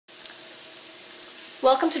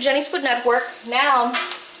Welcome to Jenny's Food Network. Now,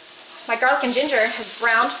 my garlic and ginger has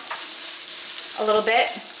browned a little bit,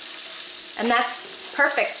 and that's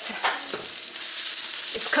perfect.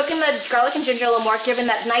 It's cooking the garlic and ginger a little more, giving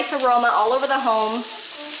that nice aroma all over the home.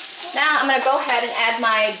 Now, I'm going to go ahead and add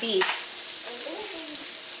my beef.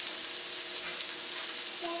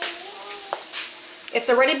 It's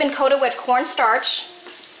already been coated with cornstarch,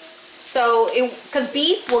 so because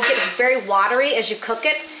beef will get very watery as you cook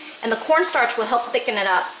it, and the cornstarch will help thicken it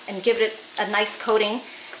up and give it a nice coating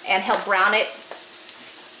and help brown it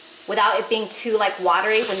without it being too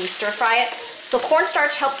watery when you stir fry it. So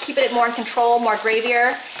cornstarch helps keep it more in control, more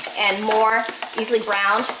gravier, and more easily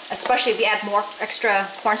browned, especially if you add more extra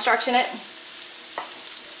cornstarch in it.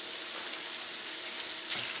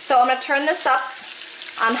 So I'm going to turn this up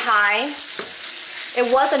on high.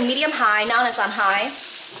 It was a medium high, now it's on high.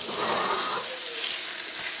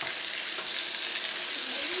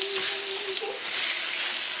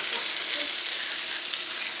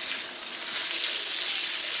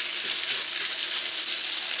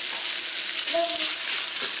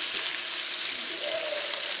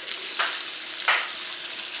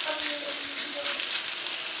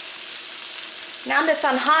 Now that it's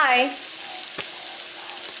on high,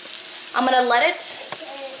 I'm going to let it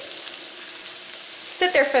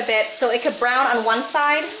sit there for a bit so it could brown on one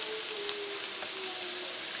side.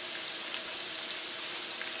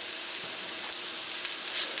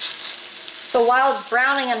 So while it's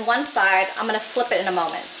browning on one side, I'm going to flip it in a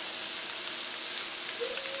moment.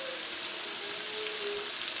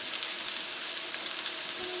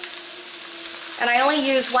 And I only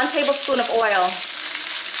use 1 tablespoon of oil.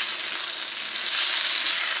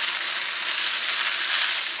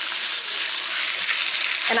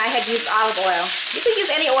 And I had used olive oil. You can use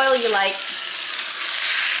any oil you like.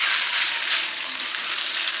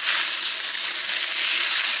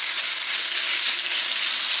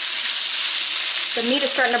 The meat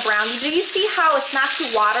is starting to brown. Do you see how it's not too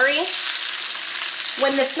watery?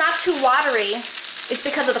 When it's not too watery, it's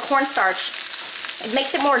because of the cornstarch. It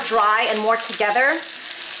makes it more dry and more together.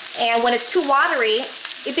 And when it's too watery,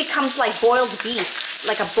 it becomes like boiled beef,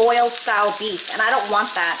 like a boiled style beef. And I don't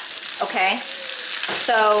want that, okay?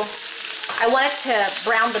 So I want it to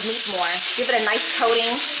brown the meat more, give it a nice coating,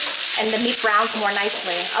 and the meat browns more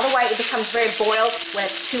nicely. Otherwise it becomes very boiled when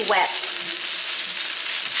it's too wet.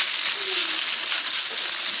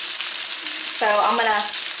 So I'm going to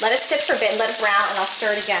let it sit for a bit and let it brown, and I'll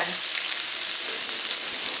stir it again.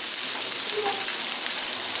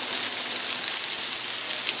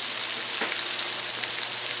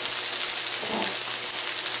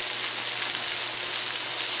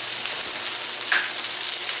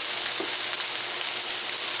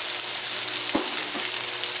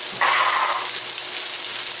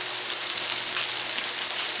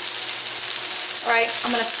 Alright,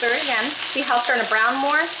 I'm going to stir it again. See how it's starting to brown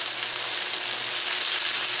more?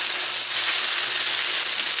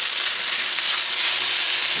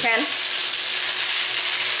 Ken?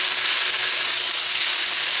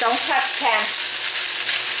 Don't touch, Ken.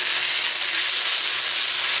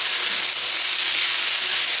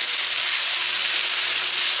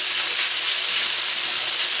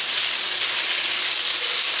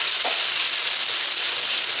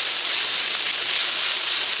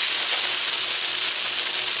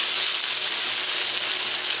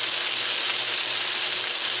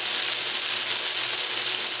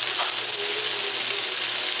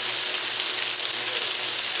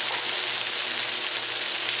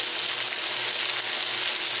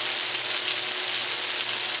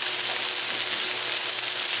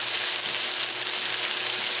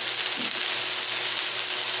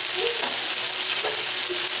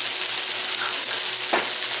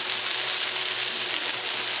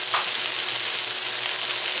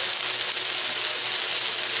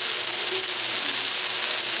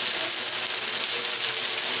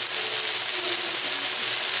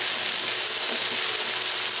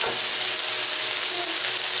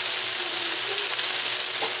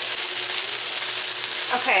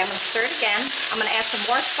 Okay, I'm going to stir it again. I'm going to add some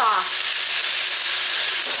more sauce.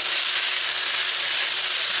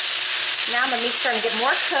 Now the meat's starting to get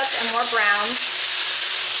more cooked and more brown.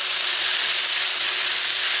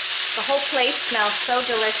 The whole place smells so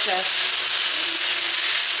delicious.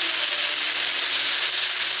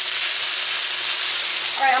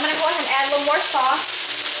 Alright, I'm going to go ahead and add a little more sauce.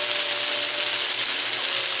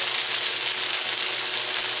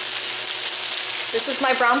 This is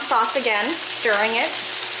my brown sauce again, stirring it.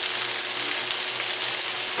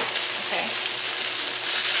 Okay.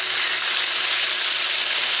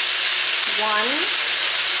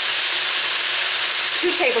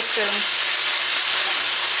 2 tablespoons.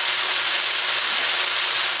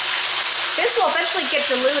 will eventually get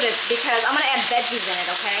diluted because I'm going to add veggies in it,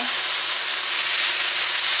 okay?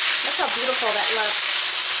 Look how beautiful that looks.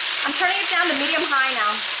 I'm turning it down to medium-high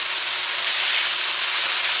now.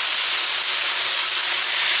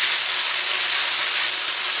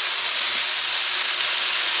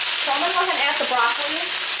 So I'm going to go ahead and add the broccoli.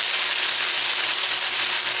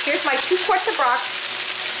 Here's my 2 quarts of broccoli.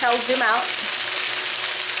 I'll zoom out.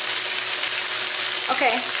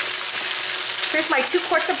 Okay. Here's my 2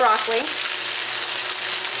 quarts of broccoli.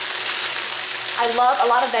 I love a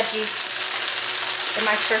lot of veggies in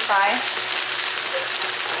my stir fry.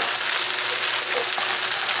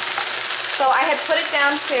 So I had put it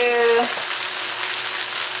down to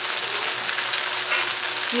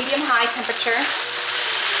medium-high temperature.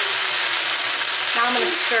 Now I'm going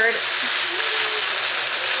to stir it.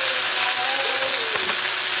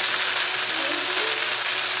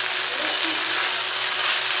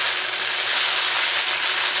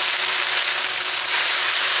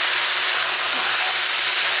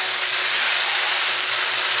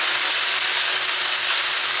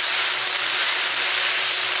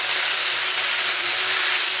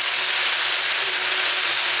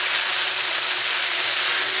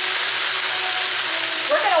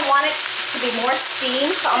 We're going to want it to be more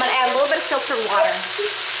steamed, so I'm going to add a little bit of filtered water.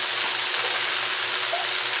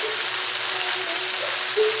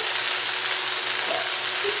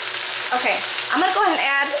 Okay, I'm going to go ahead and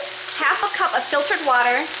add half a cup of filtered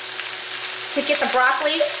water to get the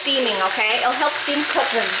broccoli steaming, okay? It'll help steam cook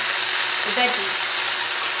the veggies.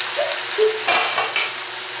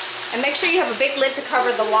 And make sure you have a big lid to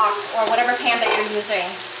cover the wok or whatever pan that you're using.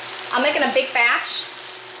 I'm making a big batch.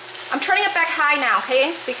 I'm turning it back high now,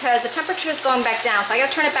 okay? Because the temperature is going back down, so I gotta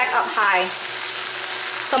turn it back up high.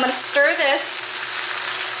 So I'm gonna stir this.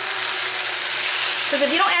 Because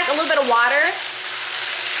if you don't add a little bit of water,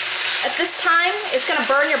 at this time, it's gonna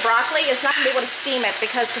burn your broccoli. It's not gonna be able to steam it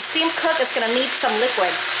because to steam cook, it's gonna need some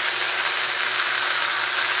liquid.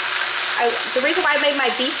 The reason why I made my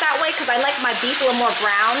beef that way, because I like my beef a little more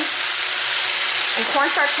brown. And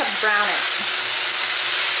cornstarch helps brown it.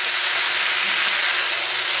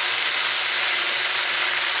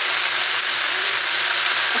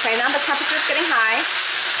 Okay, now the temperature is getting high,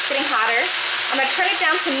 it's getting hotter. I'm going to turn it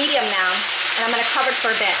down to medium now, and I'm going to cover it for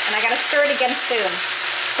a bit. And I got to stir it again soon,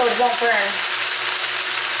 so it won't burn.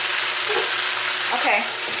 Okay.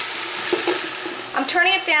 I'm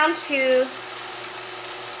turning it down to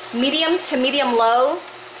medium low,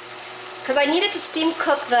 because I need it to steam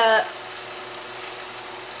cook the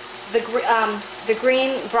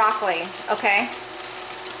green broccoli, okay?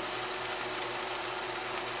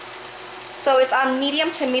 So it's on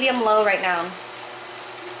medium to medium low right now.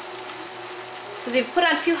 Because if you put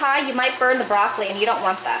it on too high, you might burn the broccoli, and you don't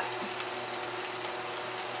want that.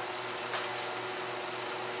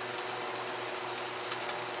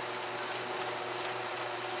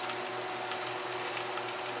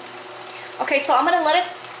 Okay, so I'm going to let it,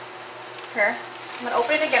 here, I'm going to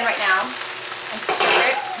open it again right now and stir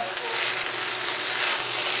it.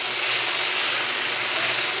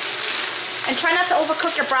 And try not to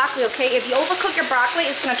overcook your broccoli, okay? If you overcook your broccoli,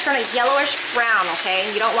 it's going to turn a yellowish brown,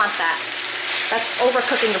 okay? You don't want that. That's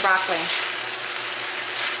overcooking your broccoli.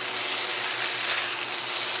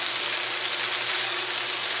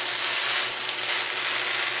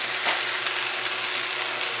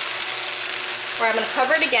 Or I'm going to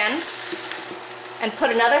cover it again and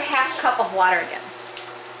put another half cup of water again.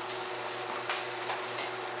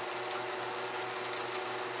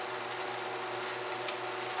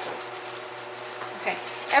 Okay.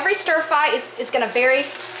 Every stir fry is going to vary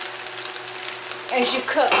as you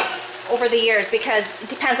cook over the years because it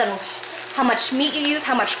depends on how much meat you use,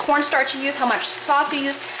 how much cornstarch you use, how much sauce you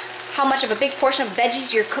use, how much of a big portion of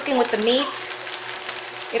veggies you're cooking with the meat.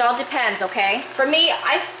 It all depends, okay? For me,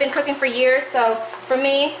 I've been cooking for years, so for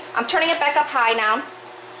me, I'm turning it back up high now.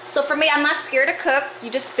 So for me, I'm not scared to cook. You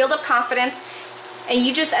just build up confidence and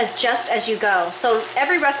you just adjust as you go. So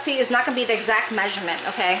every recipe is not going to be the exact measurement,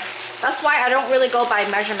 okay? That's why I don't really go by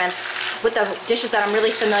measurements with the dishes that I'm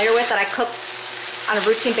really familiar with, that I cook on a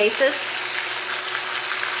routine basis.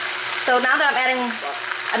 So now that I'm adding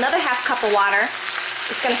another half cup of water,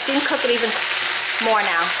 it's going to steam cook it even more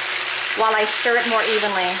now while I stir it more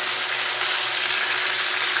evenly.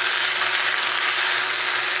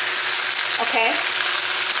 Okay.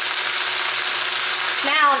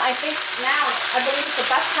 Now, I believe it's the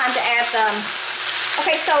best time to add them.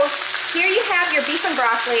 Okay, so here you have your beef and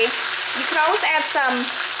broccoli. You could always add some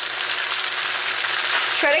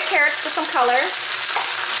shredded carrots for some color.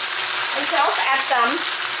 And you can also add some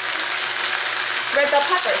red bell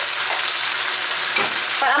peppers.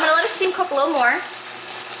 But I'm going to let it steam cook a little more.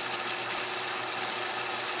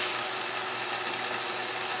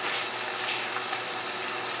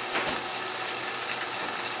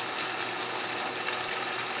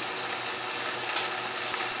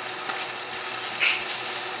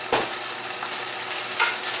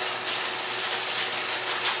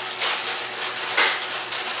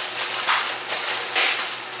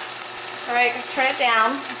 turn it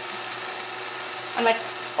down. I'm going to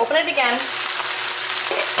open it again and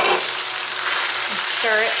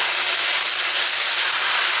stir it.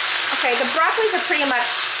 Okay, the broccolis are pretty much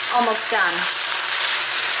almost done.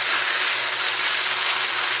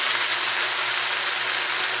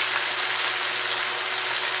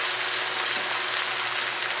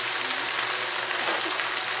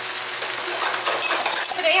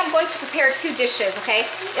 Today I'm going to prepare 2 dishes, okay?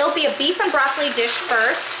 It'll be a beef and broccoli dish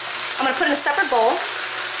first. I'm going to put it in a separate bowl.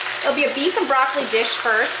 It'll be a beef and broccoli dish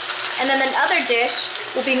first, and then another dish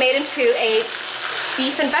will be made into a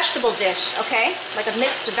beef and vegetable dish, okay? Like a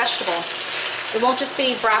mixed vegetable. It won't just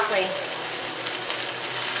be broccoli.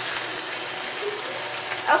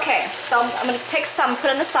 Okay, so I'm going to take some, put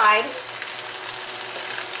on the side,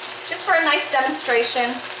 just for a nice demonstration.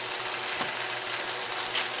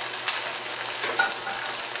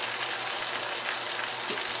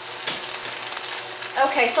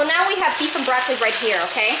 Okay, so now we have beef and broccoli right here,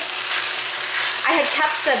 okay? I had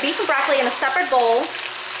kept the beef and broccoli in a separate bowl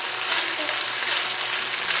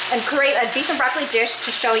and create a beef and broccoli dish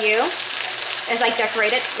to show you as I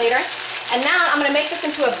decorate it later. And now I'm gonna make this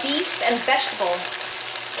into a beef and vegetable.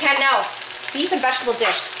 Beef and vegetable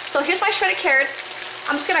dish. So here's my shredded carrots.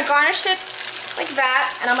 I'm just gonna garnish it like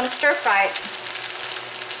that, and I'm gonna stir fry it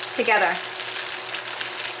together.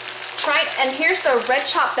 And here's the red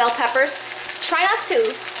chopped bell peppers. Try not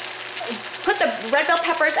to put the red bell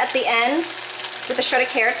peppers at the end with the shredded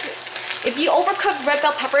carrots. If you overcook red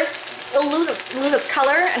bell peppers, it'll lose its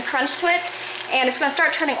color and crunch to it, and it's gonna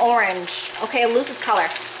start turning orange. Okay, it'll lose its color.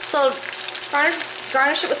 So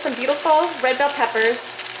garnish it with some beautiful red bell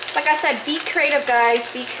peppers. Like I said, be creative, guys,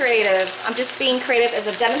 be creative. I'm just being creative as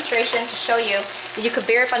a demonstration to show you that you could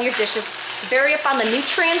vary up on your dishes, vary up on the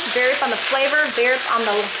nutrients, vary up on the flavor, vary up on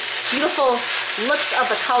the beautiful looks of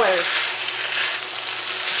the colors.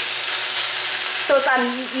 So it's on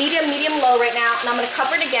medium, low right now, and I'm going to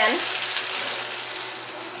cover it again.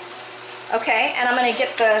 Okay, and I'm going to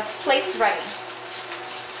get the plates ready.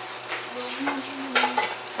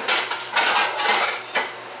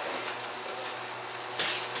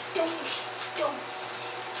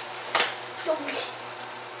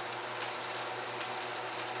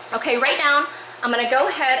 Okay, right now, I'm going to go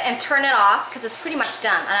ahead and turn it off because it's pretty much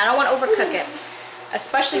done, and I don't want to overcook it,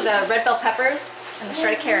 especially the red bell peppers and the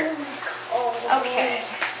shredded carrots. Okay.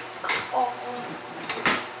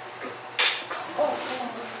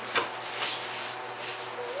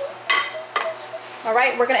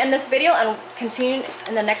 Alright, we're going to end this video and continue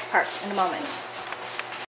in the next part in a moment.